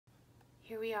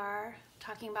here we are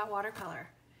talking about watercolor.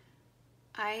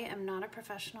 I am not a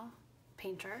professional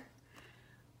painter.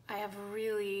 I have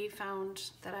really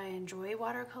found that I enjoy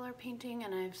watercolor painting,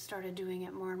 and I've started doing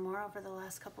it more and more over the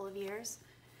last couple of years.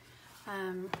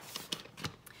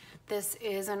 This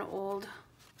is an old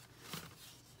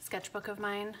sketchbook of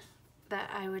mine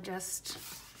that I would just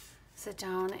sit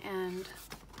down and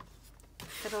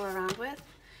fiddle around with.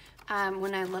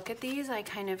 When I look at these, I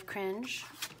kind of cringe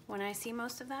when I see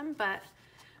most of them, but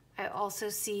I also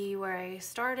see where I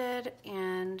started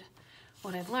and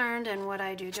what I've learned and what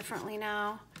I do differently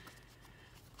now.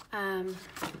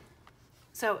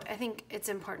 So I think it's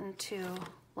important to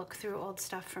look through old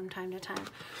stuff from time to time.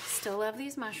 Still love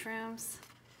these mushrooms.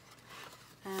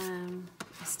 I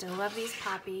still love these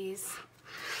poppies.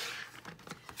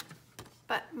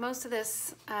 But most of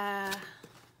this, I'm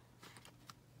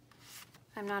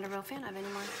not a real fan of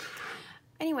anymore.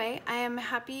 Anyway, I am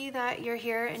happy that you're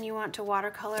here and you want to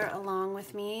watercolor along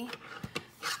with me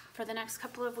for the next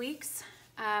couple of weeks.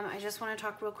 I just want to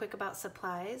talk real quick about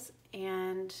supplies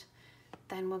and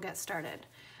then we'll get started.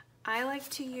 I like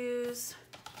to use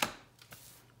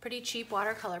pretty cheap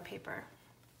watercolor paper.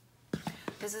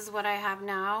 This is what I have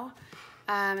now.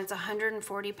 It's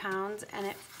 140 pounds and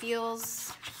it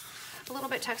feels a little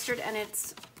bit textured and it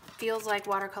feels like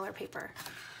watercolor paper.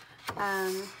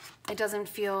 It doesn't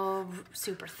feel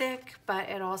super thick, but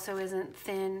it also isn't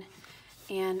thin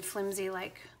and flimsy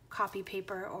like copy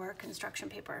paper or construction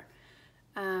paper.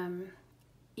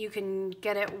 You can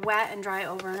get it wet and dry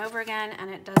over and over again, and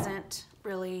it doesn't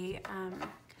really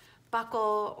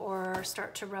buckle or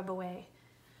start to rub away.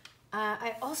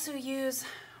 I also use,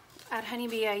 at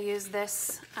Honeybee, I use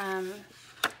this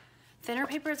thinner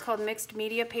paper. It's called mixed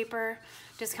media paper.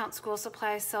 Discount School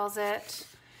Supplies sells it,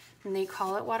 and they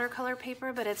call it watercolor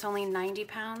paper, but it's only 90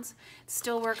 pounds. It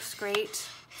still works great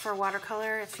for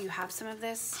watercolor. If you have some of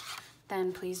this,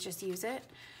 then please just use it.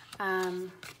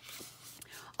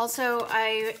 Also,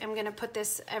 I am gonna put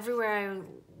this everywhere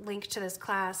I link to this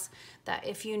class, that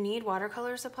if you need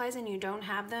watercolor supplies and you don't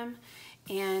have them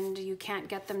and you can't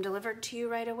get them delivered to you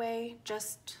right away,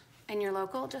 and you're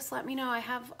local, just let me know. I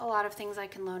have a lot of things I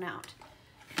can loan out.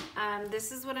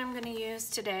 This is what I'm gonna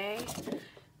use today.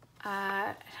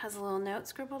 It has a little note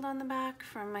scribbled on the back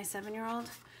from my 7-year-old.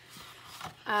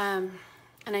 And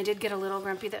I did get a little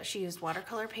grumpy that she used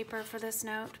watercolor paper for this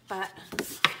note, but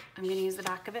I'm gonna use the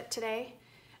back of it today.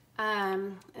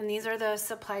 And these are the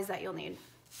supplies that you'll need.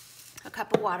 A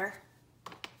cup of water,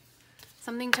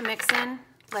 something to mix in,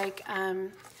 like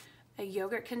a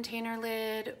yogurt container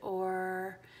lid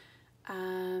or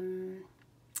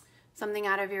something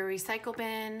out of your recycle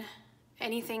bin,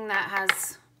 anything that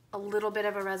has a little bit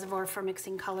of a reservoir for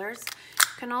mixing colors.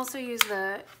 You can also use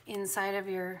the inside of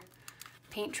your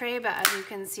paint tray, but as you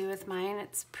can see with mine,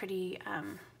 it's pretty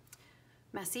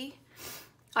messy.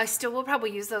 I still will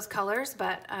probably use those colors,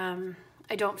 but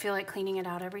I don't feel like cleaning it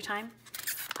out every time.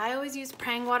 I always use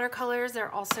Prang watercolors.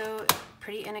 They're also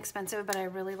pretty inexpensive, but I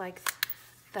really like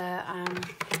the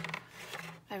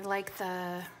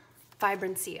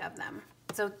vibrancy of them.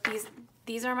 So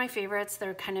these are my favorites.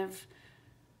 They're kind of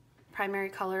primary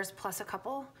colors plus a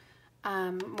couple.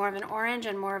 More of an orange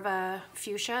and more of a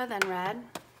fuchsia than red.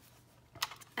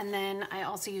 And then I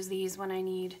also use these when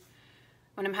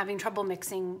I'm having trouble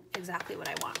mixing exactly what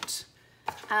I want.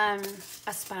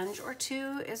 A sponge or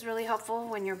two is really helpful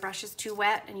when your brush is too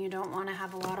wet and you don't want to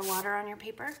have a lot of water on your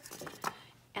paper.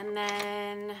 And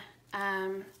then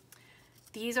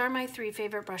these are my 3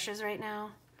 favorite brushes right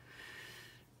now.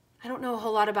 I don't know a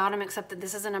whole lot about them except that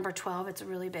this is a number 12. It's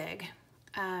really big.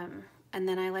 And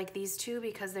then I like these 2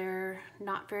 because they're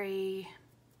not very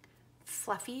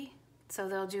fluffy, so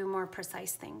they'll do more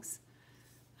precise things.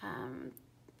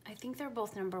 I think they're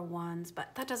both number 1s,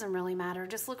 but that doesn't really matter.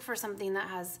 Just look for something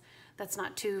that's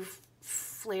not too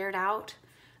flared out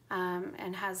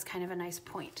and has kind of a nice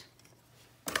point.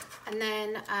 And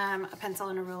then a pencil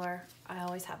and a ruler I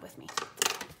always have with me.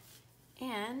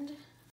 And